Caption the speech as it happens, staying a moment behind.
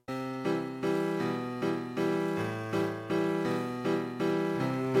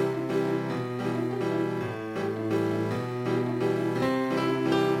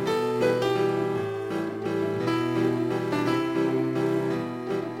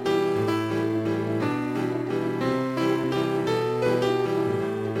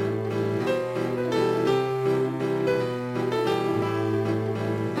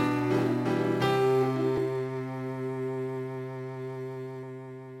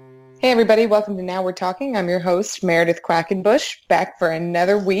Hey everybody, welcome to Now We're Talking. I'm your host, Meredith Quackenbush, back for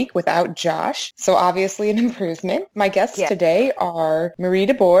another week without Josh. So obviously an improvement. My guests today are Marie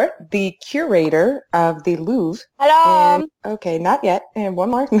Debord, the curator of the Louvre. Hello. Okay, not yet. And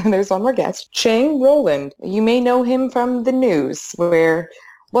one more. There's one more guest. Cheng Roland. You may know him from the news where...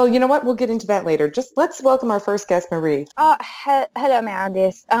 Well, you know what? We'll get into that later. Just let's welcome our first guest, Marie. Hello,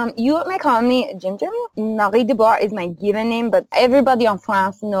 Meredith. You may call me Jim Jim. Marie Debord is my given name, but everybody in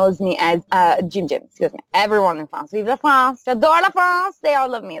France knows me as Jim Jim. Excuse me. Everyone in France. Vive la France. J'adore la France. They all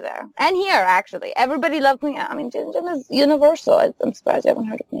love me there. And here, actually. Everybody loves me. I mean, Jim Jim is universal. I'm surprised you haven't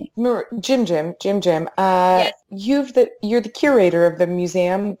heard of me. Jim Jim. Yes. You're the curator of the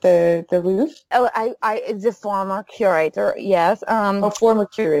museum, the Louvre? Oh, I the former curator, yes. Former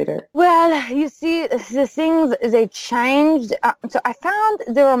curator. Well, you see, the things, they changed. So I found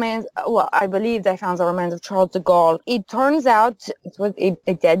the remains, I believe I found the remains of Charles de Gaulle. It turns out it was a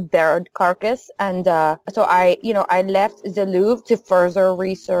dead bird carcass. And so I left the Louvre to further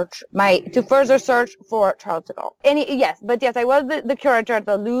search for Charles de Gaulle. Yes, I was the curator at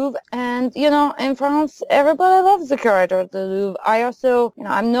the Louvre. And, in France, everybody loves the curator at the Louvre. I also,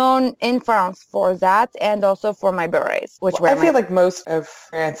 I'm known in France for that and also for my berets, I feel like most of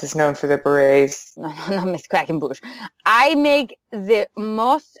France is known for the berets. No, Miss Quackenbush. I make the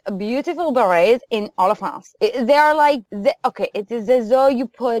most beautiful berets in all of France. They are like, it is as though you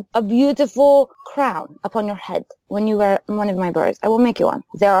put a beautiful crown upon your head when you wear one of my berets. I will make you one.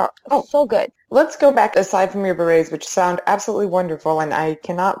 They are so good. Let's go back, aside from your berets, which sound absolutely wonderful, and I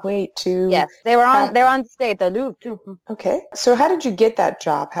cannot wait to... Yes, they were on display at the Louvre, too. Okay. So how did you get that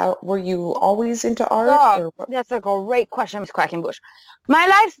job? How were you always into art? That's a great question, Ms. Quackenbush. My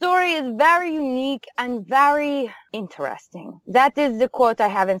life story is very unique and very interesting. That is the quote I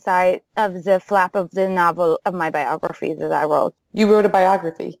have inside of the flap of the novel of my biography that I wrote. You wrote a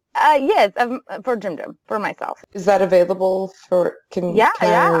biography? Yes, for Jim Jim, for myself. Is that available for, can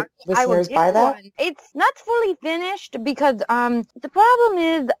our listeners buy that? It's not fully finished because the problem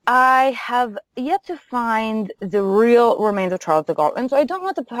is I have yet to find the real remains of Charles de Gaulle, and so I don't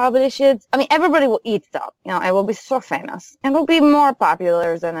want to publish it. I mean, everybody will eat it up. I will be so famous. It will be more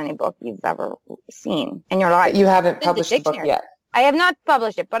popular than any book you've ever seen in your life. You haven't published the book yet. I have not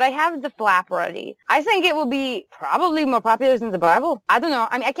published it, but I have the flap ready. I think it will be probably more popular than the Bible. I don't know.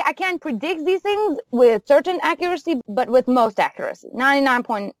 I mean, I can't predict these things with certain accuracy, but with most accuracy.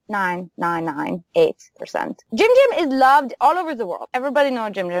 99.9998%. Jim Jim is loved all over the world. Everybody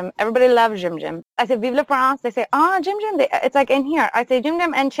knows Jim Jim. Everybody loves Jim Jim. I say, Vive la France. They say, Jim Jim. It's like in here. I say, Jim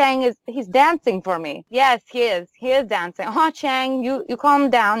Jim, and Cheng he's dancing for me. Yes, he is. He is dancing. Cheng, you calm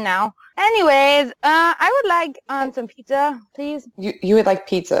down now. Anyways, I would like some pizza, please. You would like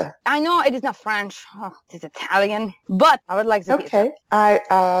pizza? I know it is not French. It is Italian, but I would like some pizza.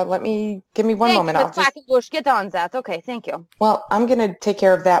 Okay. Give me one moment. Quackenbush, get on that. Okay, thank you. Well, I'm going to take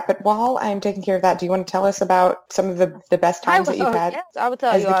care of that, but while I'm taking care of that, do you want to tell us about some of the best times that you've had? Yes, I will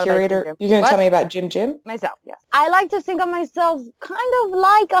tell as the curator? You're going to tell me about Jim Jim? Myself, yes. I like to think of myself kind of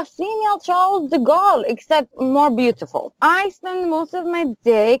like a female Charles de Gaulle, except more beautiful. I spend most of my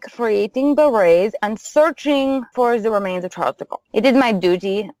day creating berets and searching for the remains of Charles de Gaulle. It is my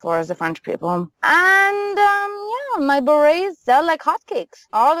duty for the French people. And, my berets sell like hotcakes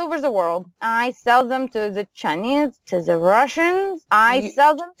all over the world. I sell them to the Chinese, to the Russians. I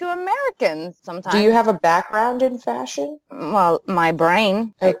sell them to Americans sometimes. Do you have a background in fashion? Well, my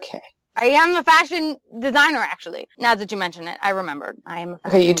brain. Okay. I am a fashion designer, actually. Now that you mention it, I remembered. I am a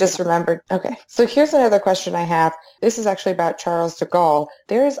fashion Okay, you just remembered. Okay. So here's another question I have. This is actually about Charles de Gaulle.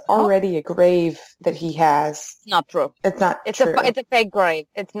 There is already a grave that he has. Not true. It's not true. It's a fake grave.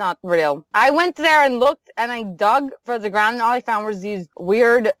 It's not real. I went there and looked, and I dug for the ground, and all I found was these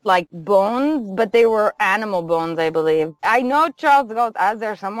weird, bones, but they were animal bones, I believe. I know Charles de Gaulle is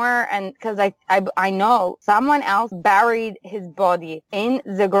there somewhere, and because I know someone else buried his body in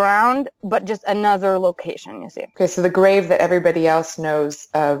the ground, but just another location, you see. Okay, so the grave that everybody else knows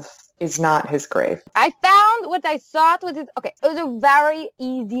of is not his grave. I found what I thought was it was a very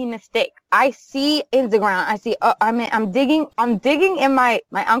easy mistake. I see in the ground, I'm digging in my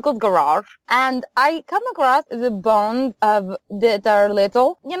uncle's garage, and I come across the bones of that are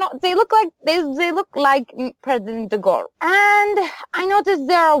little. They look like President de Gaulle. And I noticed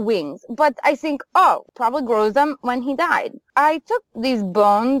there are wings, but I think, probably grows them when he died. I took these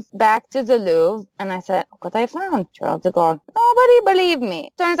bones back to the Louvre, and I said, look what I found, Charles de Gaulle. Nobody believed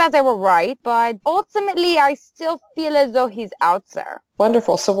me. Turns out they were right, but ultimately I still feel as though he's out there.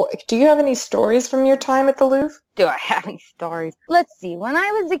 Wonderful. So do you have any stories from your time at the Louvre? Do I have any stories? Let's see. When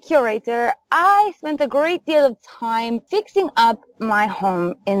I was a curator, I spent a great deal of time fixing up my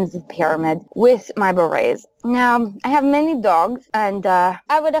home in the pyramid with my berets. Now, I have many dogs, and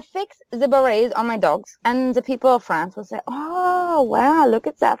I would affix the berets on my dogs, and the people of France would say, oh, wow, look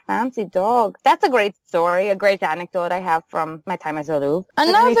at that fancy dog. That's a great story, a great anecdote I have from my time at the Louvre.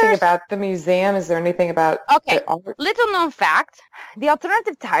 Is there anything about the museum? Is there anything about the art? Little known fact, the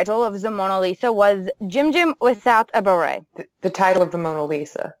alternative title of the Mona Lisa was Jim Jim without a beret. The title of the Mona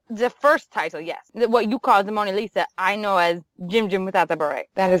Lisa? The first title, yes. What you call the Mona Lisa, I know as Jim Jim without a beret.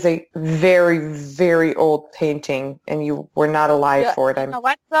 That is a very, very old painting, and you were not alive for it. You know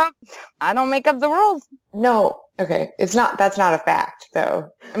what, though? I don't make up the rules. No. Okay. That's not a fact, though.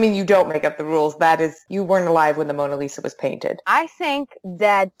 I mean, you don't make up the rules. That is, you weren't alive when the Mona Lisa was painted. I think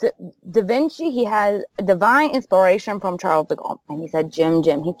that Da Vinci, he had divine inspiration from Charles de Gaulle. And he said, Jim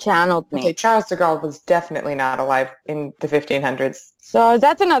Jim. He channeled me. Okay, Charles de Gaulle was definitely not alive in the 1500s. So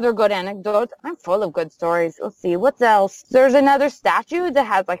that's another good anecdote. I'm full of good stories. Let's see. What else? There's another statue that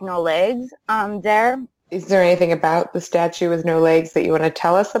has, like, no legs there. Is there anything about the statue with no legs that you want to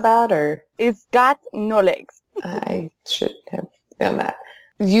tell us about, or? It's got no legs. I should have done that.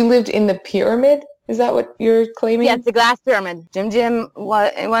 You lived in the pyramid? Is that what you're claiming? Yeah, it's the glass pyramid. Jim Jim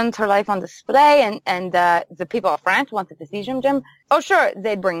wants her life on display, and the people of France wanted to see Jim Jim. Oh, sure,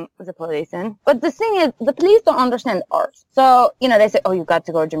 they'd bring the police in. But the thing is, the police don't understand art. So, they say, oh, you got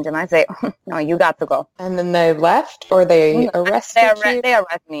to go, Jim Jim. I say, no, you got to go. And then they left, or they arrested you? They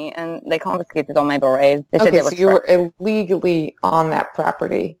arrested me, and they confiscated all my berets. They said so you were illegally on that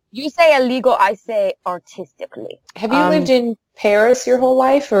property. You say illegal, I say artistically. Have you lived in Paris your whole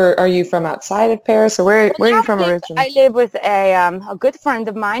life, or are you from outside of Paris, or where are you from originally? I live with a good friend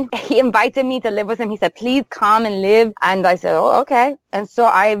of mine. He invited me to live with him. He said, please come and live. And I said, oh, okay. And so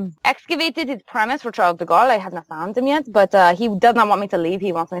I've excavated his premise for Charles de Gaulle. I have not found him yet, but he does not want me to leave.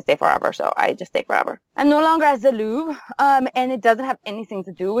 He wants me to stay forever, so I just stay forever. I'm no longer at the Louvre, and it doesn't have anything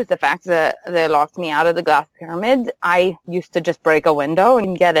to do with the fact that they locked me out of the glass pyramid. I used to just break a window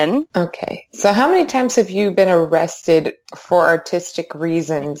and get in. Okay. So how many times have you been arrested for artistic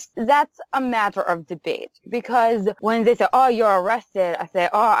reasons? That's a matter of debate, because when they say, oh, you're arrested, I say,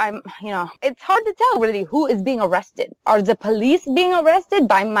 oh, it's hard to tell really who is being arrested. Are the police being arrested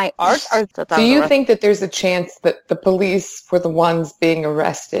by my art? Do you think that there's a chance that the police were the ones being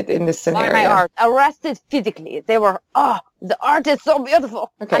arrested in this scenario? By my art. Arrested physically. They were, the art is so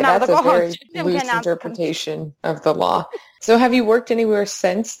beautiful. Okay, and that's a very loose interpretation of the law. So have you worked anywhere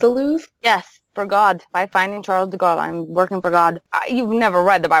since the Louvre? Yes. For God, by finding Charles de Gaulle, I'm working for God. You've never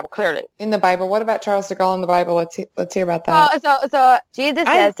read the Bible, clearly. In the Bible, what about Charles de Gaulle in the Bible? Let's hear about that. So Jesus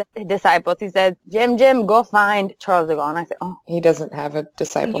says to his disciples, he said, Jim Jim, go find Charles de Gaulle. And I said, oh. He doesn't have a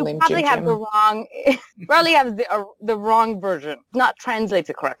disciple named Jim Jim. Probably have the wrong version, not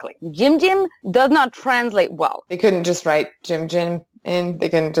translated correctly. Jim Jim does not translate well. They couldn't just write Jim Jim. And they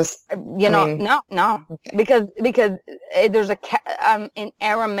can just, no, okay. because there's in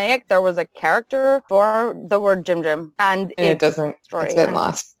Aramaic there was a character for the word Jim Jim, and it doesn't. It's been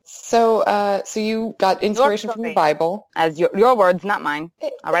lost. So you got inspiration from the Bible, as your words, not mine.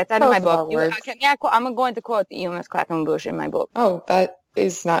 I'll write that in my book. I'm going to quote you, Miss Quackenbush, in my book. Oh, that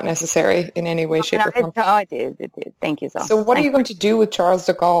is not necessary in any way, shape, or form. It is. Thank you, so. So what are you going to do with Charles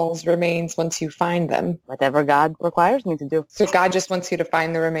de Gaulle's remains once you find them? Whatever God requires me to do. So God just wants you to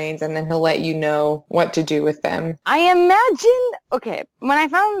find the remains, and then he'll let you know what to do with them. I imagine, when I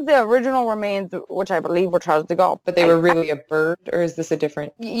found the original remains, which I believe were Charles de Gaulle. But they were really a bird, or is this a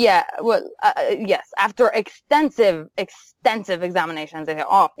different? Yeah, well, yes. After extensive examinations, they said,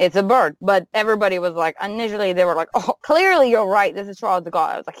 oh, it's a bird. But everybody was like, initially they were like, oh, clearly you're right. This is Charles de Gaulle.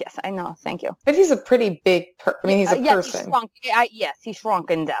 I was like, yes, I know. Thank you. But he's a pretty big he's a person. He shrunk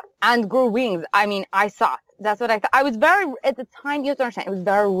in depth and grew wings. I mean, I saw it. That's what I thought. I was at the time, you have to understand, it was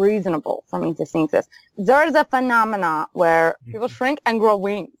very reasonable for me to think this. There's a phenomena where people shrink and grow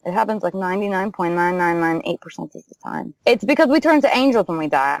wings. It happens like 99.9998% of the time. It's because we turn to angels when we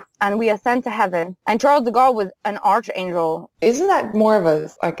die, and we ascend to heaven. And Charles de Gaulle was an archangel. Isn't that more of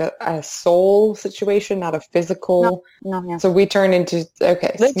a soul situation, not a physical? No, yeah. So we turn into,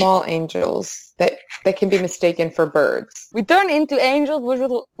 small angels that can be mistaken for birds. We turn into angels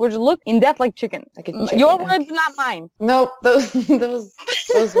which look in depth like chicken. Your words, not mine. Nope, those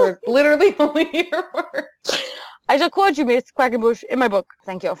were literally only your words. I shall quote you, Miss Quackenbush, in my book.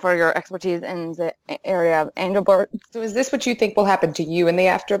 Thank you for your expertise in the area of angel birds. So is this what you think will happen to you in the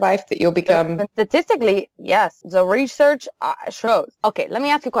afterlife, that you'll become... Statistically, yes. The research shows. Okay, let me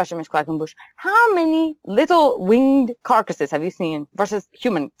ask you a question, Miss Quackenbush. How many little winged carcasses have you seen versus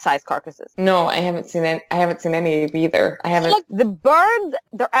human-sized carcasses? No, I haven't seen any. I haven't seen any either. I haven't. Look, the birds,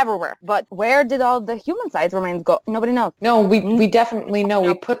 they're everywhere. But where did all the human-sized remains go? Nobody knows. No, we definitely know.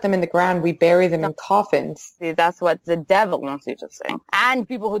 We put them in the ground. We bury them in coffins. See, that's what the devil wants you to say. And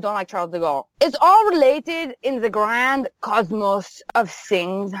people who don't like Charles de Gaulle. It's all related in the grand cosmos of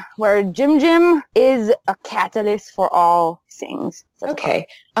things, where Jim Jim is a catalyst for all things. Okay.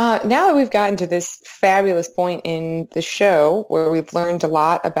 Now that we've gotten to this fabulous point in the show where we've learned a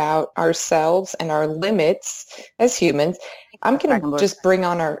lot about ourselves and our limits as humans, I'm going to just bring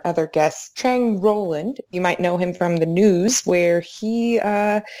on our other guest, Chang Roland. You might know him from the news, where he...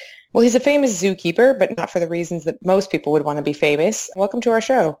 he's a famous zookeeper, but not for the reasons that most people would want to be famous. Welcome to our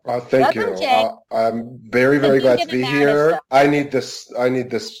show. Thank you. I'm very, very glad to be here. I need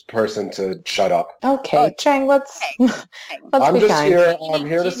this person to shut up. Okay, Chang, let's I'm be just kind. here. I'm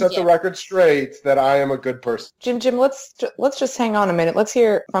here to set the record straight that I am a good person. Jim, let's just hang on a minute. Let's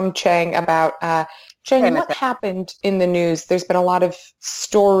hear from Chang about Chang, what happened in the news? There's been a lot of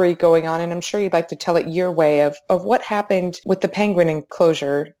story going on, and I'm sure you'd like to tell it your way of what happened with the penguin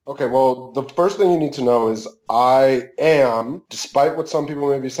enclosure. Okay, well, the first thing you need to know is I am, despite what some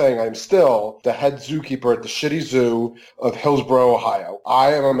people may be saying, I'm still the head zookeeper at the shitty zoo of Hillsboro, Ohio.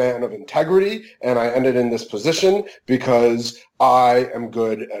 I am a man of integrity, and I ended in this position because I am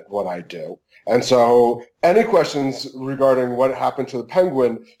good at what I do. And so any questions regarding what happened to the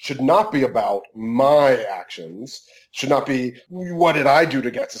penguin should not be about my actions, should not be what did I do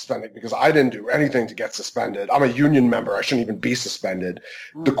to get suspended, because I didn't do anything to get suspended. I'm a union member. I shouldn't even be suspended.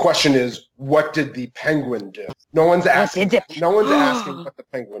 The question is, what did the penguin do? No one's asking. No one's asking what the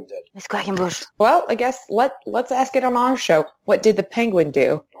penguin did. Miss Quackenbush. Well, I guess let's ask it on our show. What did the penguin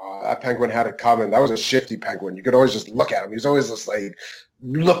do? That penguin had it coming. That was a shifty penguin. You could always just look at him. He was always just like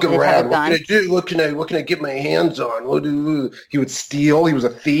looking around. What can I do? What can I get my hands on? He would steal. He was a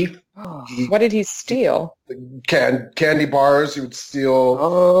thief. What did he steal? Candy bars. He would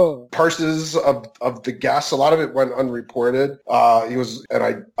steal purses of the guests. A lot of it went unreported. He was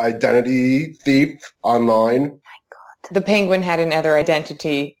an identity thief online. The penguin had another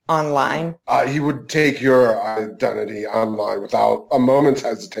identity online. He would take your identity online without a moment's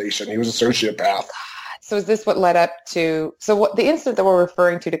hesitation. He was a sociopath. So is this what led up to... So what the incident that we're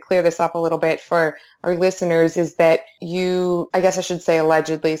referring to clear this up a little bit for our listeners, is that you, I guess I should say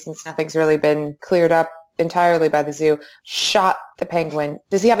allegedly, since nothing's really been cleared up entirely by the zoo, shot the penguin.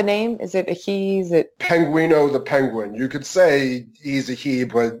 Does he have a name? Is it a he? Is it... Penguino the penguin. You could say he's a he,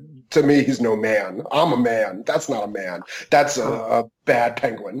 but... to me, he's no man. I'm a man. That's not a man. That's a bad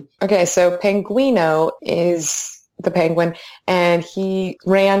penguin. Okay, so Penguino is the penguin, and he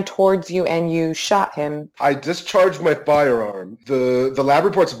ran towards you and you shot him. I discharged my firearm. The lab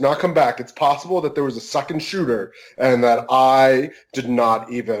reports have not come back. It's possible that there was a second shooter and that I did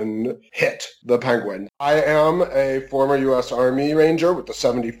not even hit the penguin. I am a former U.S. Army Ranger with the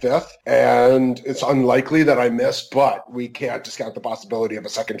 75th, and it's unlikely that I missed, but we can't discount the possibility of a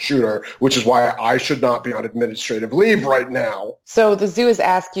second shooter, which is why I should not be on administrative leave right now. So the zoo has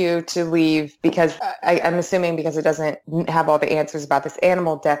asked you to leave because, I'm assuming because it doesn't have all the answers about this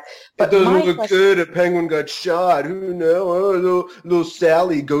animal death. But it doesn't look good. A penguin got shot. Who knows? Little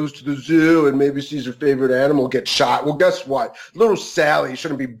Sally goes to the zoo and maybe sees her favorite animal get shot. Well, guess what? Little Sally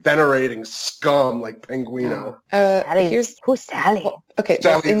shouldn't be venerating scum like Penguino. Who's Sally? Well, okay,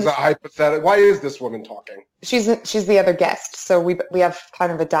 Sally's a hypothetical. Why is this woman talking? She's the other guest, so we have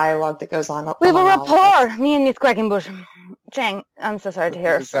kind of a dialogue that goes on. We have a rapport, me and Miss Quackenbush. Chang, I'm so sorry to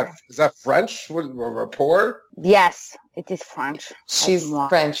hear. Is that French? What, a rapport? Yes, it is French. She's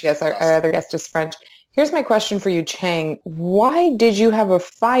French. Yes, our other guest is French. Here's my question for you, Chang. Why did you have a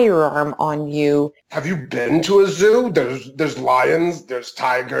firearm on you? Have you been to a zoo? There's lions, there's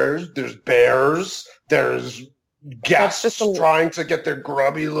tigers, there's bears, there's guests trying to get their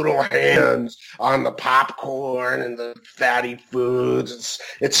grubby little hands on the popcorn and the fatty foods.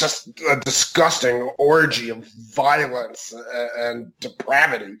 It's just a disgusting orgy of violence and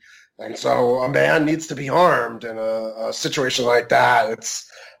depravity. And so a man needs to be armed in a situation like that. It's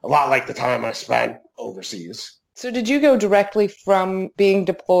a lot like the time I spent overseas. So did you go directly from being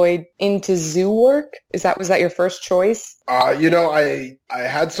deployed into zoo work? Was that your first choice? I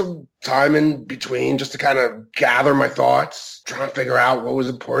had some time in between just to kind of gather my thoughts, trying to figure out what was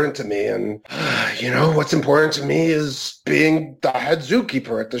important to me. And, what's important to me is being the head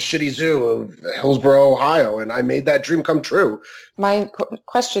zookeeper at the shitty zoo of Hillsborough, Ohio. And I made that dream come true. My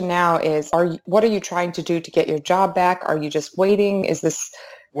question now is, what are you trying to do to get your job back? Are you just waiting?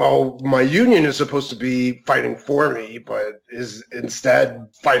 Well, my union is supposed to be fighting for me, but is instead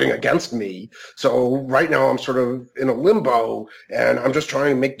fighting against me. So right now I'm sort of in a limbo, and I'm just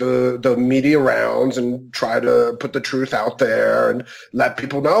trying to make the media rounds and try to put the truth out there and let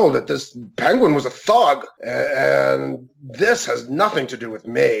people know that this penguin was a thug. And this has nothing to do with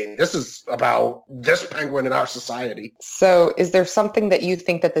me. This is about this penguin in our society. So is there something that you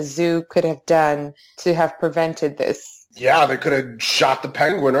think that the zoo could have done to have prevented this? Yeah, they could have shot the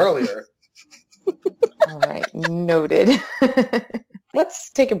penguin earlier. All right, noted. Let's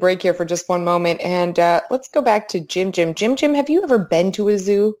take a break here for just one moment, and let's go back to Jim Jim. Jim Jim, have you ever been to a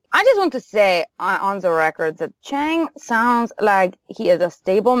zoo? I just want to say on the record that Chang sounds like he is a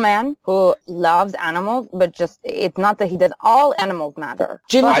stable man who loves animals, but it's not that he does all animals matter.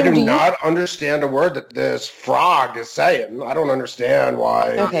 Jim, I do not understand a word that this frog is saying. I don't understand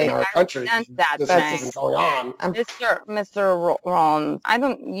why in our country this isn't going on. Mr. Ron,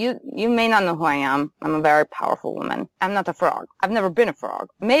 you may not know who I am. I'm a very powerful woman. I'm not a frog. I've never been a frog.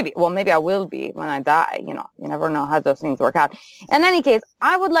 Maybe I will be when I die. You never know how those things work out. In any case,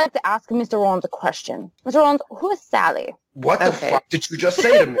 I would like to ask Mr. Rollins a question. Mr. Rollins, who is Sally? What the fuck did you just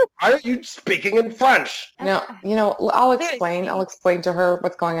say to me? Why are you speaking in French? No, I'll explain. I'll explain to her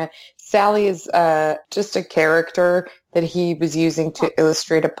what's going on. Sally is just a character that he was using to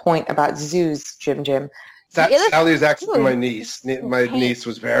illustrate a point about zoos, Jim Jim. Sally is actually my niece. My niece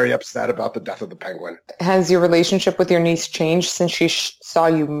was very upset about the death of the penguin. Has your relationship with your niece changed since she saw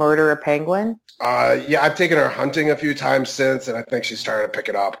you murder a penguin? Yeah, I've taken her hunting a few times since, and I think she's starting to pick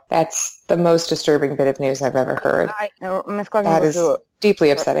it up. That's the most disturbing bit of news I've ever heard. That is deeply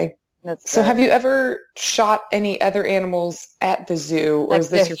upsetting. So have you ever shot any other animals at the zoo? Or is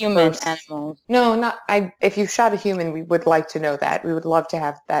this your human first? Animals? No, if you shot a human, we would like to know that. We would love to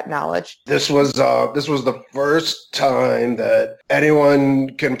have that knowledge. This was the first time that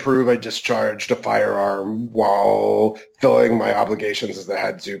anyone can prove I discharged a firearm while filling my obligations as the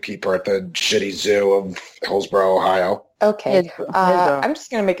head zookeeper at the shitty zoo of Hillsborough, Ohio. Okay. I'm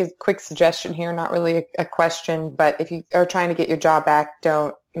just going to make a quick suggestion here, not really a question, but if you are trying to get your job back,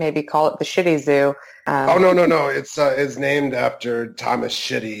 don't maybe call it the shitty zoo. No. It's named after Thomas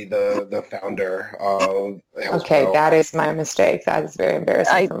Shitty, the founder of Hillsborough. Okay, that is my mistake. That is very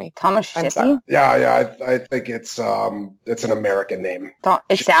embarrassing for me. Thomas Shitty? Yeah. I think it's an American name.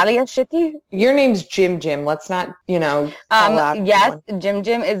 Is Sally a Shitty? Your name's Jim Jim. Let's not, call out yes, anyone. Jim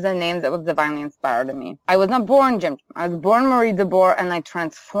Jim is the name that was divinely inspired in me. I was not born Jim Jim. I was born Marie DeBoer, and I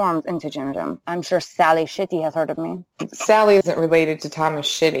transformed into Jim Jim. I'm sure Sally Shitty has heard of me. Sally isn't related to Thomas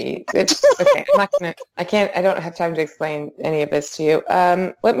Shitty. It's okay. I don't have time to explain any of this to you.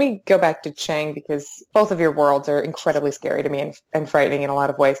 Let me go back to Chang because both of your worlds are incredibly scary to me and frightening in a lot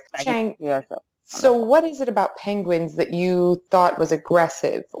of ways. Chang, so what is it about penguins that you thought was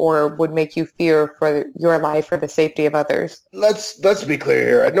aggressive or would make you fear for your life or the safety of others? Let's be clear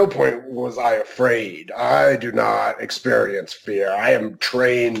here. At no point was I afraid. I do not experience fear. I am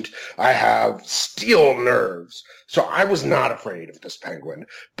trained. I have steel nerves. So I was not afraid of this penguin.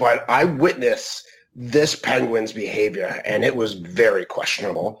 But I witnessed this penguin's behavior, and it was very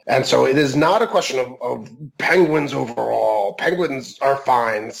questionable. And so it is not a question of penguins overall. Penguins are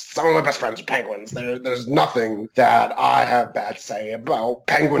fine. Some of my best friends are penguins. There's nothing that I have bad to say about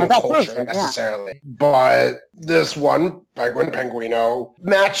penguin culture necessarily. Yeah. But this one penguin, Penguino,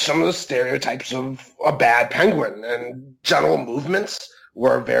 matched some of the stereotypes of a bad penguin, and general movements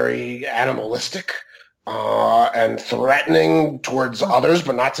were very animalistic. And threatening towards others,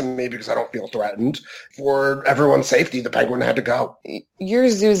 but not to me because I don't feel threatened. For everyone's safety, the penguin had to go. Your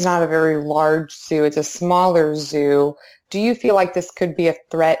zoo is not a very large zoo. It's a smaller zoo. Do you feel like this could be a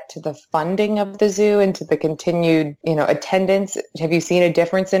threat to the funding of the zoo and to the continued, attendance? Have you seen a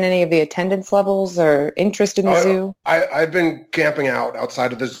difference in any of the attendance levels or interest in the zoo? I've been camping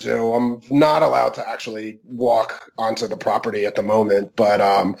outside of the zoo. I'm not allowed to actually walk onto the property at the moment, but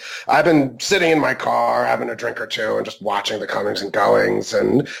I've been sitting in my car, having a drink or two, and just watching the comings and goings.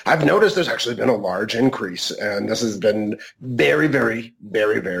 And I've noticed there's actually been a large increase, and this has been very, very,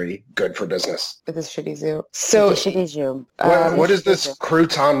 very, very good for business. With this shitty zoo. So, shitty zoo. What is this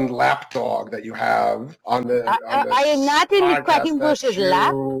crouton lapdog that you have on the? I am not in Quackenbush's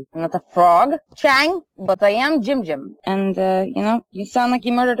lap. I'm not a frog, Chang, but I am Jim Jim. And you sound like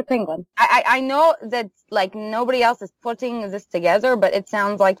you murdered a penguin. I know that like nobody else is putting this together, but it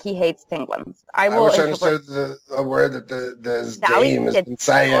sounds like he hates penguins. I wish I understood the word that this dame has been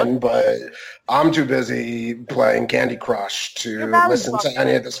saying, but I'm too busy playing Candy Crush to listen to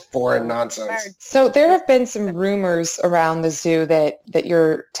any of this foreign nonsense. So there have been some rumors around the zoo that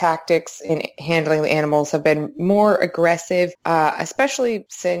your tactics in handling the animals have been more aggressive, especially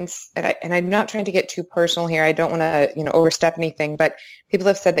since, and I'm not trying to get too personal here. I don't want to, overstep anything, but people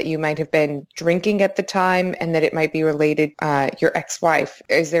have said that you might have been drinking at the time and that it might be related your ex-wife.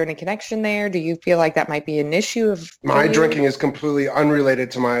 Is there any connection there? Do you feel like that might be an issue? My drinking is completely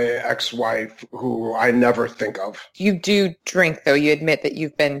unrelated to my ex-wife, who I never think of. You do drink, though. You admit that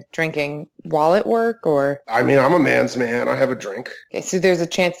you've been drinking while at work, or? I mean, I'm a man's man. I have a drink. Okay, so there's a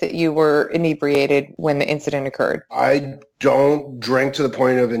chance that you were inebriated when the incident occurred. I don't drink to the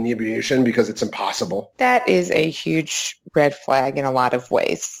point of inebriation because it's impossible. That is a huge red flag in a lot of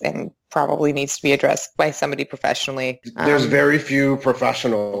ways, and probably needs to be addressed by somebody professionally. There's very few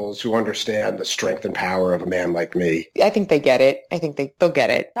professionals who understand the strength and power of a man like me. I think they get it. I think they'll get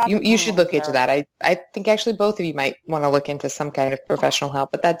it. You should look into that. I think actually both of you might want to look into some kind of professional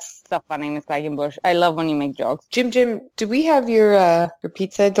help, but that's so funny, Miss Quackenbush. I love when you make jokes. Jim, do we have your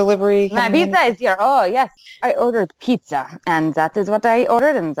pizza delivery? My pizza is here. Oh, yes. I ordered pizza, and that is what I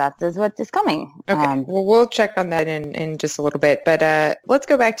ordered, and that is what is coming. Okay. Well, we'll check on that in just a little bit, but let's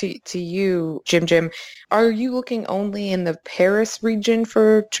go back to you, Jim. Are you looking only in the Paris region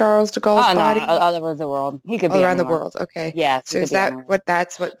for Charles de Gaulle's body? No, all over the world. He could be all around the world. Okay. Yes. So is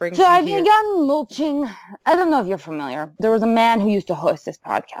that's what brings So you I've here? begun mulching. I don't know if you're familiar. There was a man who used to host this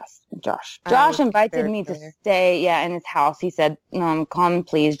podcast, Josh. Josh invited me to stay, in his house. He said, come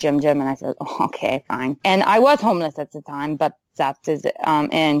please, Jim. And I said, oh, okay, fine. And I was homeless at the time, but that is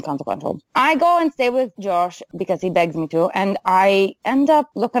inconsequential. I go and stay with Josh because he begs me to, and I end up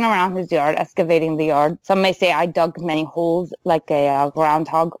looking around his yard, excavating the yard. Some may say I dug many holes like a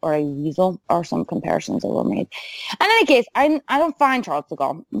groundhog or a weasel, or some comparisons that were made. In any case, I don't find Charles de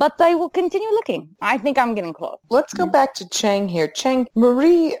Gaulle, but I will continue looking. I think I'm getting close. Let's go back to Chang here. Jim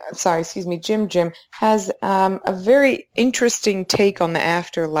has a very interesting take on the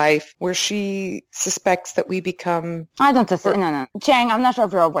afterlife where she suspects that we become... I don't suspect. No. Chang, I'm not sure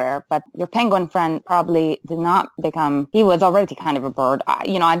if you're aware, but your penguin friend probably did not become, he was already kind of a bird. I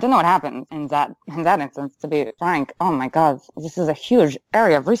don't know what happened in that instance, to be frank. Oh my God, this is a huge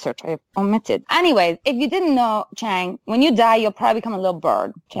area of research I've omitted. Anyways, if you didn't know, Chang, when you die, you'll probably become a little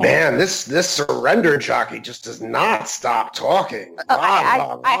bird. Chang. Man, this surrender jockey just does not stop talking.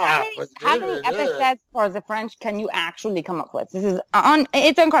 How many epithets for the French can you actually come up with? This is,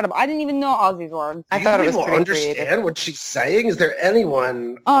 it's incredible. I didn't even know all these words. I thought it was pretty understand creative. What she's saying? Is there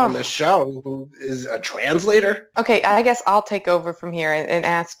anyone on the show who is a translator? Okay, I guess I'll take over from here and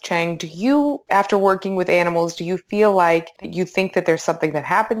ask Chang, do you, after working with animals, do you feel like you think that there's something that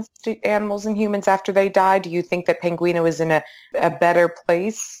happens to animals and humans after they die? Do you think that Penguino is in a better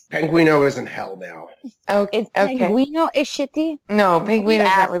place? Penguino is in hell now. Okay. Penguino is shitty? No, Penguino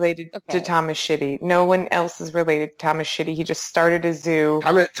is not related to Thomas Shitty. No one else is related to Thomas Shitty. He just started a zoo.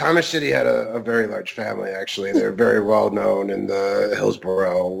 Thomas Shitty had a very large family, actually. They're very well known in the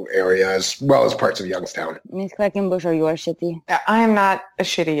Hillsborough area, as well as parts of Youngstown. Miss Quackenbush, are you a shitty? I am not a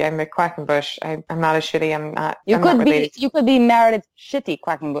Shitty. I'm a Quackenbush. I'm not a Shitty. I'm not related. You could be married Shitty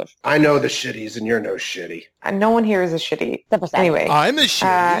Quackenbush. I know the Shitties, and you're no Shitty. No one here is a Shitty. Anyway. I'm a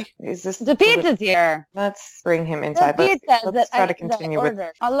Shitty. Is this the pizza's here? Let's bring him inside. Let's try to continue with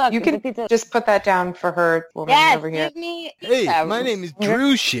it. Oh, look, you can just put that down for her woman over here. Give me... Hey, my name is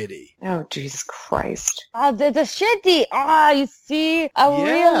Drew Shitty. Oh, Jesus Christ. Oh, the Shitty. You see?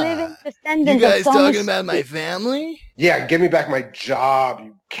 Real living descendant. You guys talking about my family? Yeah, give me back my job,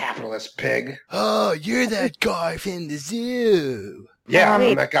 you capitalist pig. Oh, you're that guy from the zoo. Yeah,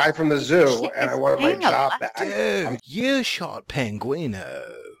 I'm that guy from the zoo, and I want my job back. Dude, you shot Penguino.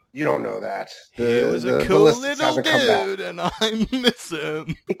 You don't know that. He was a cool little dude, and I miss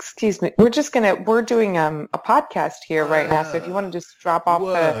him. Excuse me. We're doing a podcast here right now, so if you want to just drop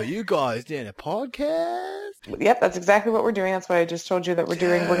off you guys doing a podcast? Yep, that's exactly what we're doing. That's what I just told you that we're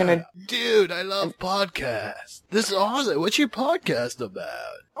doing. We're going to... Dude, I love podcasts. This is awesome. What's your podcast about?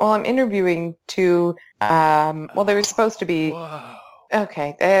 Well, I'm interviewing two... they were supposed to be... Whoa.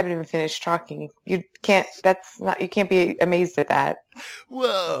 Okay, I haven't even finished talking. You can't be amazed at that.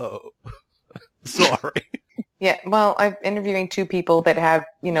 Whoa. Sorry. Yeah, well, I'm interviewing two people that have,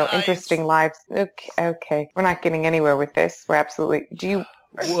 Nice. interesting lives. Okay. We're not getting anywhere with this. We're absolutely...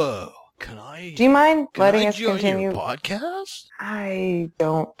 Whoa. Do you mind Can letting I us join continue? your podcast? I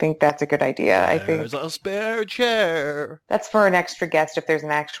don't think that's a good idea. I think There's a spare chair. that's for an extra guest if there's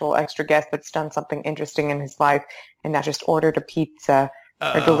an actual extra guest that's done something interesting in his life and not just ordered a pizza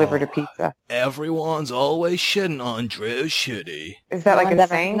or delivered a pizza. Everyone's always shitting on Drew Shitty. Is that like a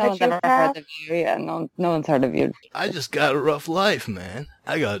saying no that one's you ever have? heard of you. Yeah, no one's heard of you. I just got a rough life, man.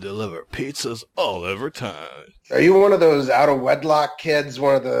 I gotta deliver pizzas all over town. Are you one of those out of wedlock kids?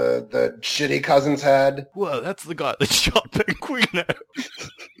 One of the shitty cousins had? Whoa, that's the guy that shot Penguino.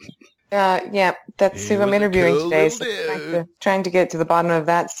 Yeah, that's He who I'm was a interviewing cool today. little So dude. trying to get to the bottom of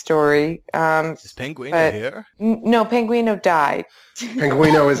that story. Is Penguino But- here? No, Penguino died.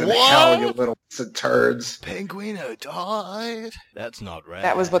 Penguino is in What? hell, you little piece of turds. Penguino died? That's not right.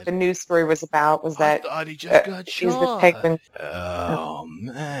 That was what the news story was about. Was I that thought he just got he was the shot. penguin? Oh,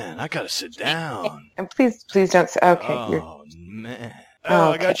 man. I gotta sit down. And please don't say. Okay, you're Oh, man.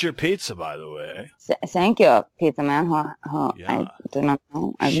 Oh, I Okay. got your pizza, by the way. Thank you, pizza man. Yeah. I do not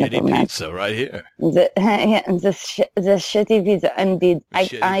know. I've Shitty never met. pizza right here. The shitty pizza. Indeed, The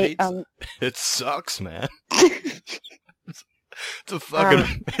shitty pizza. It sucks, man. It's a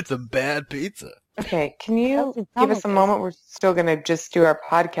fucking, it's a bad pizza. okay. Can you Tell give me us a this. moment? We're still gonna just do our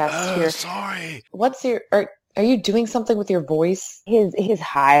podcast Oh, here. sorry. What's your? Are you doing something with your voice? He's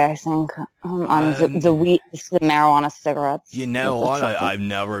high, I think, on the weed, the marijuana cigarettes. You know That's what? something. I've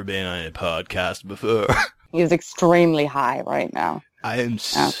never been on a podcast before. He's extremely high right now. I am Oh.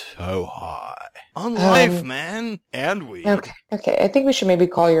 so high. On life, man. And weed. Okay. I think we should maybe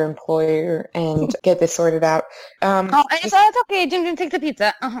call your employer and get this sorted out. Oh, it's okay. Jim, take the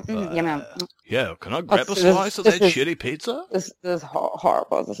pizza. Yum, yum. Yeah, can I grab a This- slice of this that is- shitty pizza? This is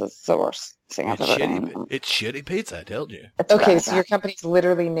horrible. This is the worst thing I've It's ever shitty, done. it's shitty pizza, I told you. It's Okay, bad. so your company's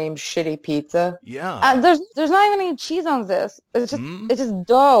literally named Shitty Pizza. Yeah. There's not even any cheese on this. It's just Hmm? it's just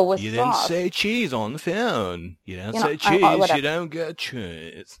dough with You didn't sauce. say cheese on the phone. You didn't You know, say cheese. whatever. You don't get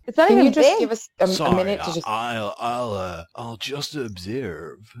cheese. It's not Can even you just big. give us a Sorry, minute to just? I'll just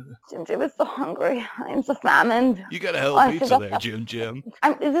observe. Jim is so hungry. I'm so famine. You got a hell Oh, I pizza forgot there, that. Jim.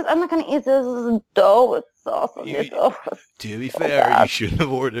 I'm not gonna eat this. This is dough with sauce on You- it. Oh, To be so fair, you bad. shouldn't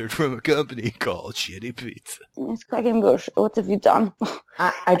have ordered from a company called Shitty Pizza. Miss Quackenbush, what have you done?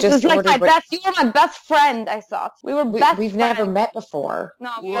 I This just is like ordered. my what- best. You were my best friend. I thought we were best. We've never friends. met before.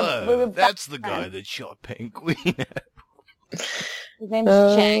 No, we Whoa, were that's best the guy friends. that shot Penguin. His name's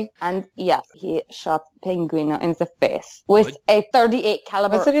Uh, Chang, and yes, he shot Penguino in the face with What? a 38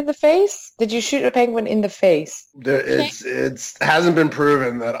 caliber. Was it in the face? Did you shoot a penguin in the face? It's hasn't been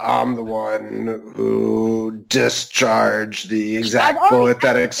proven that I'm the one who discharged the I've exact already bullet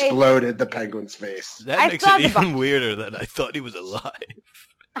that had it. exploded the penguin's face. That I makes thought it even about- weirder that I thought he was alive.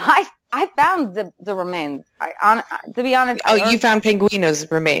 I found the remains. To be honest, Oh, I you found Penguino's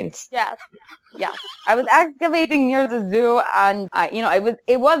remains. Yes. Yeah. I was excavating near the zoo and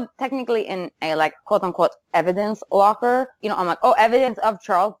it was technically in a like quote unquote evidence locker. I'm like, oh, evidence of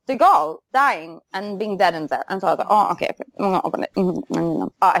Charles de Gaulle dying and being dead in there. And so I was like, oh, okay. I'm going to open it.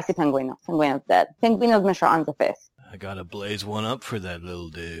 Oh, I see Penguino. Penguino's dead. Penguino's been shot on the face. I gotta blaze one up for that little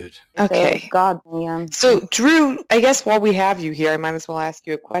dude. Okay. So, God, yeah. So, Drew, I guess while we have you here, I might as well ask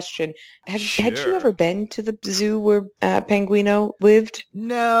you a question. Had you Sure. ever been to the zoo where Penguino lived?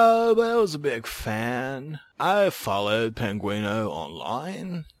 No, but I was a big fan. I followed Penguino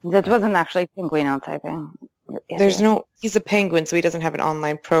online. That wasn't actually Penguino typing. He's a penguin, so he doesn't have an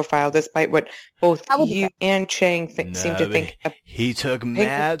online profile, despite what both How would you you and Chang seem to No, think. He took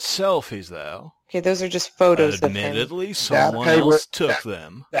mad selfies, though. Okay, those are just photos of him. Admittedly, someone penguin- else took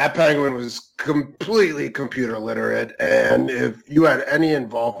them. That penguin was completely computer literate, and if you had any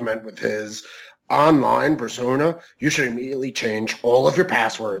involvement with his online persona, you should immediately change all of your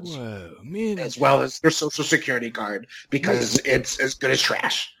passwords, Whoa, me as well as your social security card, because it's as good as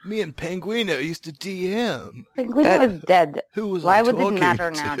trash. and Penguino used to DM. Penguino is dead. Who was Why I would it talking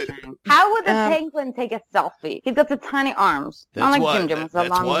matter to? now, Jim? How would a Um, penguin take a selfie? He's got the tiny arms. That's Not like why, Jim with the that's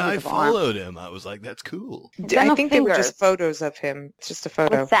long why I beautiful arms. followed him. I was like, that's cool. Then I no think they were fingers. just photos of him. It's just a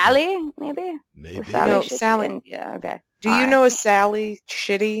photo. With Sally, maybe? Maybe. With Sally No, Shitty Sally- and- Yeah, okay. Do you Alright. know a Sally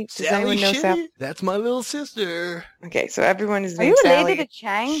Shitty? Does Sally anyone know Shitty? Sally? That's my little sister. Okay, so everyone is Are you named related Sally to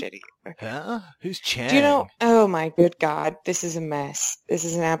Chang? Shitty. Okay. Huh? Who's Chang? Do you know? Oh my good God, this is a mess. This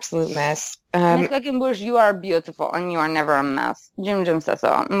is an absolute mess. Miss Quackenbush, you are beautiful and you are never a mess. Jim says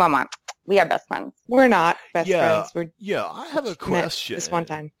so. Mama, we are best friends. We're not best Yeah. friends. We're Yeah, I have a met question. this one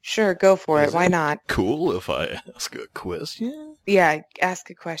time. Sure, go for Is it. Why it? not? Cool if I ask a question? Yeah, ask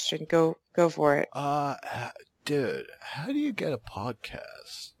a question. Go for it. Dude, how do you get a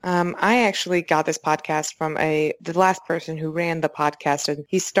podcast? I actually got this podcast from the last person who ran the podcast, and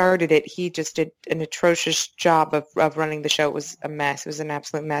he started it. He just did an atrocious job of running the show. It was a mess. It was an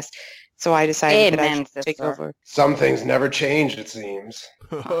absolute mess. So I decided that I should take over. Some things never changed, it seems.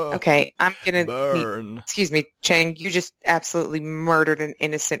 Okay, I'm going to... Burn. Excuse me, Chang, you just absolutely murdered an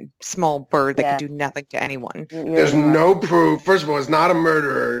innocent small bird that could do nothing to anyone. There's no proof. First of all, it's not a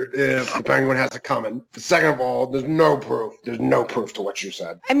murderer if the penguin has it coming. Second of all, there's no proof. There's no proof to what you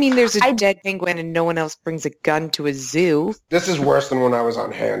said. I mean, there's a dead penguin and no one else brings a gun to a zoo. This is worse than when I was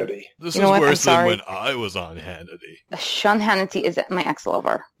on Hannity. This You know is what? I'm worse than sorry. when I was on Hannity. Sean Hannity is my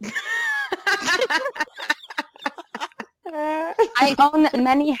ex-lover. I own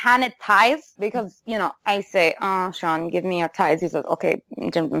many Hannett ties because, I say, oh, Sean, give me your ties. He says, okay,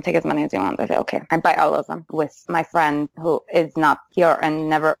 Jim, take as many as you want. I say, okay. I buy all of them with my friend who is not here and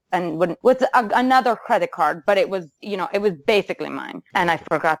wouldn't, with another credit card, but it was, it was basically mine. And I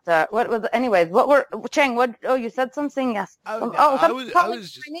forgot Chang, you said something? Yes. I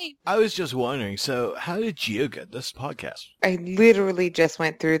was just wondering, so how did Gio get this podcast? I literally just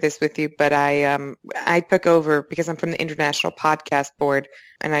went through this with you, but I took over because I'm from the International Podcast Board,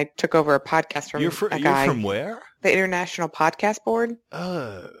 and I took over a podcast from a guy. You're from where? The International Podcast Board.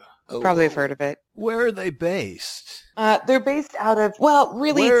 Oh. Probably have heard of it. Where are they based? They're based out of,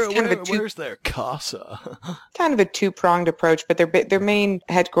 Where's their casa? kind of a two-pronged approach, but their main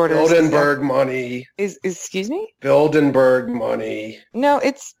headquarters Bilderberg money. Excuse me? Bilderberg money. No,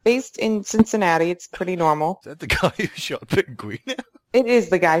 it's based in Cincinnati. It's pretty normal. Is that the guy who shot Pinguino? It is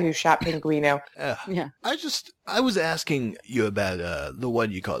the guy who shot Pinguino. Yeah. I was asking you about the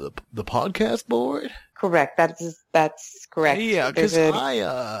one you call the podcast board. Correct. That's correct. Yeah, because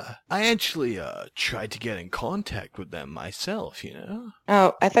I actually tried to get in contact with them myself,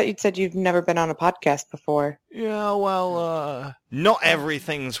 Oh, I thought you'd said you've never been on a podcast before. Yeah, well, not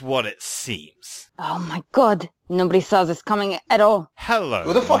everything's what it seems. Oh my God. Nobody saw this coming at all. Hello,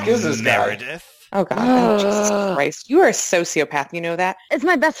 Who the fuck is this guy? Meredith? Oh, God. Oh, Jesus Christ. You are a sociopath. You know that? It's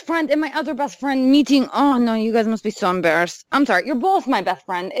my best friend and my other best friend meeting. Oh, no, you guys must be so embarrassed. I'm sorry. You're both my best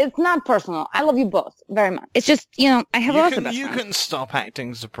friend. It's not personal. I love you both very much. It's just, I have lots of best friends. You can stop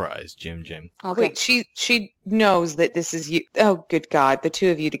acting surprised, Jim. Okay. Wait, she knows that this is you. Oh, good God. The two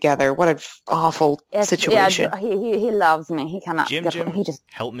of you together. What an awful situation. Yeah, he loves me. He cannot. Jim, he just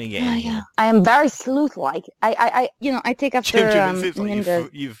help me get in here. I am very sleuth-like. I take after Jim, it seems like Ninja.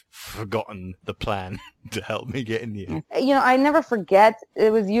 you've forgotten the plan to help me get in here. I never forget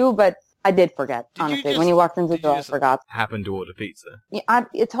it was you, but I did forget, honestly. When you walked into the door, I forgot. Happen to order pizza? Yeah,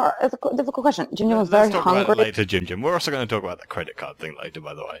 it's hard. It's a difficult question. Jim was Let's very talk hungry. about it later, Jim. We're also going to talk about the credit card thing later,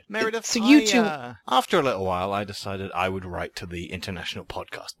 by the way. Meredith, So you two... after a little while, I decided I would write to the International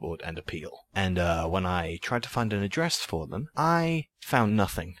Podcast Board and appeal. And when I tried to find an address for them, I found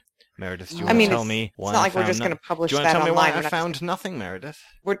nothing. Meredith, do you want to tell me why it's not like we're just going to publish that online. Do you want to tell me why I found nothing, Meredith?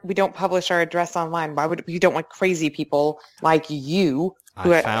 We don't publish our address online. Why would we? Don't want crazy people like you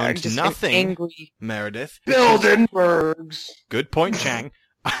who I are found just nothing, angry. Meredith. Bilderbergs. Good point, Chang.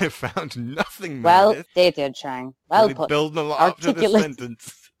 I found nothing, Well Meredith. stated, Chang. Well Really put. building a lot up to this Articulate.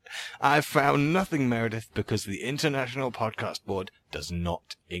 sentence. I found nothing, Meredith, because the International Podcast Board does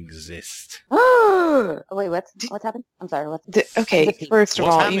not exist. Wait, what's happened? I'm sorry. Okay, first of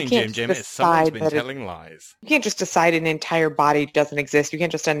What's all, happening, you can't Jim, just is someone's decide been that telling lies. you can't just decide an entire body doesn't exist. You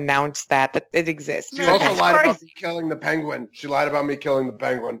can't just announce that it exists. She also lied about me killing the penguin. She lied about me killing the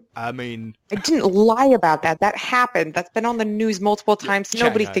penguin. I mean... I didn't lie about that. That happened. That's been on the news multiple times. Chang,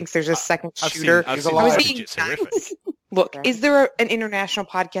 Nobody thinks there's a second shooter. I've She's seen a liar. the footage. It's horrific. Look, is there an international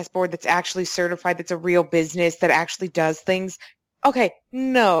podcast board that's actually certified, that's a real business, that actually does things? Okay,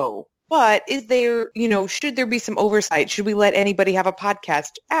 no. But is there, should there be some oversight? Should we let anybody have a podcast?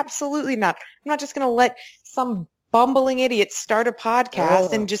 Absolutely not. I'm not just going to let some bumbling idiot start a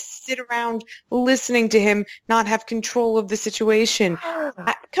podcast and just sit around listening to him not have control of the situation.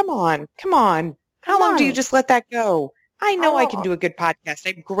 Come on. How long do you just let that go? I know I can do a good podcast.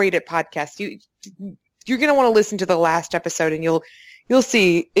 I'm great at podcasts. You're going to want to listen to the last episode and you'll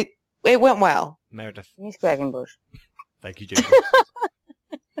see it went well. Meredith. He's Quackenbush. Thank you, Jim.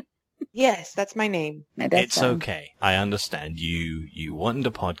 Yes, that's my name. It's okay. I understand. You wanted a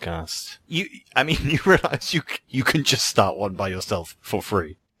podcast. You realize you can just start one by yourself for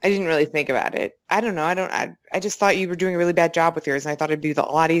free. I didn't really think about it. I don't know. I just thought you were doing a really bad job with yours, and I thought it'd be a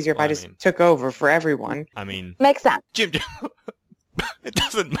lot easier if I just took over for everyone. I mean... Makes sense. Jim, it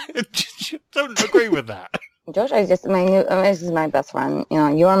doesn't... Don't agree with that. Josh, this is my best friend. You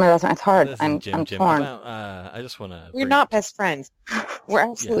know, you are my best friend. It's hard. Listen, I'm Jim, torn. I just want to... We're not best friends. We're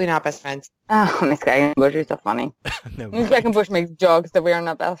absolutely not best friends. Oh, Miss Quackenbush is so funny. Miss Quackenbush makes jokes that we are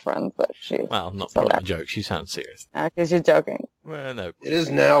not best friends, but Well, not for a joke. She sounds serious. Because she's joking. Well, no. It is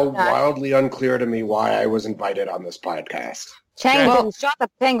now wildly unclear to me why I was invited on this podcast. Chang didn't shot the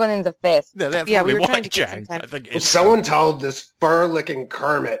penguin in the face. Yeah, we were trying to Chang. If someone told this fur-licking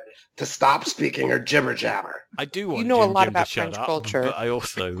Kermit to stop speaking her jibber-jabber. I do want a lot Jim about to shut French up, culture. But I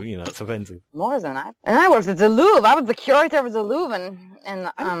also, it's offensive. More than that. And I worked at the Louvre. I was the curator of the Louvre.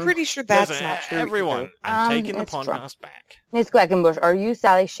 And I'm pretty sure that's not true. Everyone, I'm taking the it's podcast back. Miss Quackenbush, are you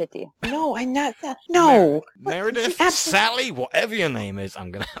Sally Shitty? No, I'm not. No. Meredith, Sally, whatever your name is,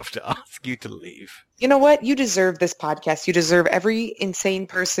 I'm going to have to ask you to leave. You know what? You deserve this podcast. You deserve every insane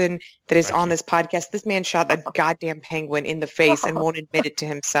person that is on this podcast. This man shot a goddamn penguin in the face and won't admit it to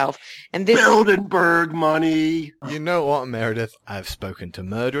himself. And this Bilderberg money. You know what, Meredith? I've spoken to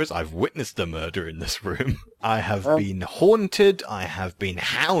murderers. I've witnessed a murder in this room. I have been haunted. I have been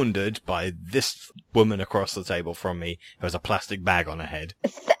hounded by this woman across the table from me who has a plastic bag on her head.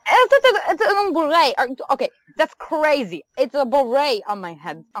 It's a beret. Okay, that's crazy. It's a beret on my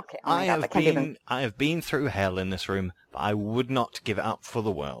head. Okay, oh my God, I can't even... I have been through hell in this room, but I would not give it up for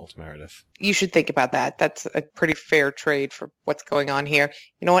the world, Meredith. You should think about that. That's a pretty fair trade for what's going on here.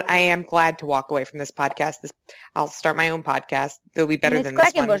 You know what? I am glad to walk away from this podcast. I'll start my own podcast. It'll be better than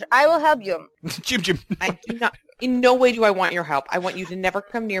this one. I will help you. Jim. I do not. In no way do I want your help. I want you to never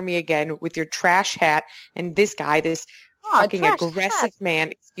come near me again with your trash hat and this guy, this fucking aggressive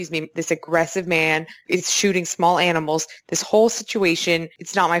man, this aggressive man is shooting small animals. This whole situation,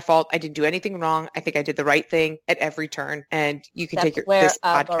 it's not my fault. I didn't do anything wrong. I think I did the right thing at every turn, and you can take this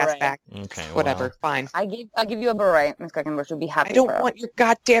podcast back. Okay, whatever, fine. I'll give you a beret, Miss Quackenbush. You'll be happy. I don't want your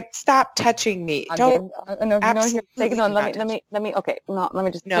goddamn. Stop touching me. Don't. Take it on. Let me. Okay, no. Let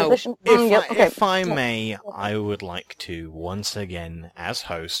me just position. If I may, I would like to once again, as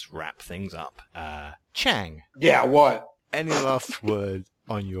host, wrap things up. Chang. Yeah, what? Any last word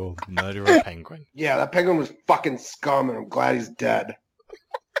on your murderer penguin? Yeah, that penguin was fucking scum, and I'm glad he's dead.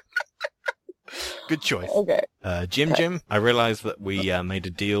 Good choice. Okay. Jim, I realized that we made a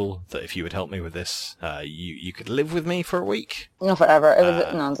deal that if you would help me with this, you could live with me for a week. No, forever. It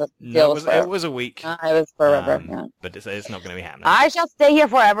was a week. It was forever, yeah. But it's not going to be happening. I shall stay here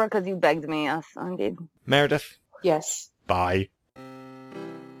forever because you begged me, yes, indeed. Meredith? Yes. Bye.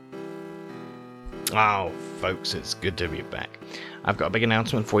 Oh, folks, it's good to be back. I've got a big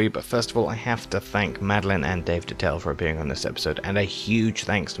announcement for you, but first of all, I have to thank Madeline and Dave Detel for appearing on this episode, and a huge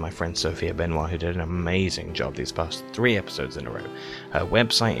thanks to my friend Sophia Benoit, who did an amazing job these past 3 episodes in a row. Her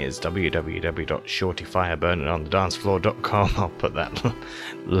website is www.shortyfireburningondthedancefloor.com. I'll put that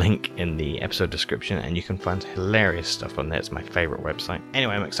link in the episode description, and you can find hilarious stuff on there. It's my favourite website.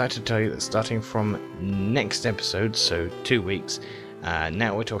 Anyway, I'm excited to tell you that starting from next episode, so 2 weeks,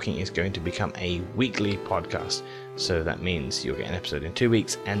 Now We're Talking is going to become a weekly podcast. So that means you'll get an episode in 2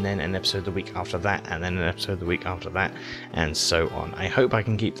 weeks, and then an episode the week after that, and then an episode the week after that, and so on. I hope I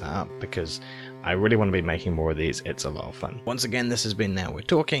can keep that up, because I really want to be making more of these. It's a lot of fun. Once again, this has been Now We're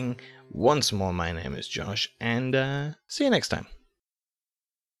Talking. Once more, my name is Josh, and see you next time.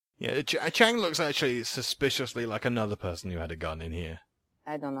 Yeah, Chang looks actually suspiciously like another person who had a gun in here.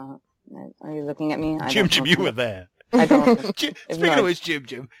 I don't know. Are you looking at me? Jim, you were there. I don't. Speaking of which,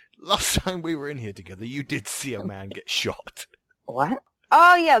 Jim, last time we were in here together, you did see a man get shot. What?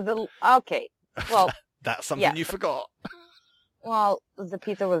 Oh, yeah. Okay. Well, that's something you forgot. Well, the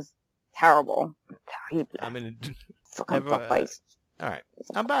pizza was terrible. I mean, fucking fuck face. All right.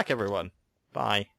 I'm back, everyone. Bye.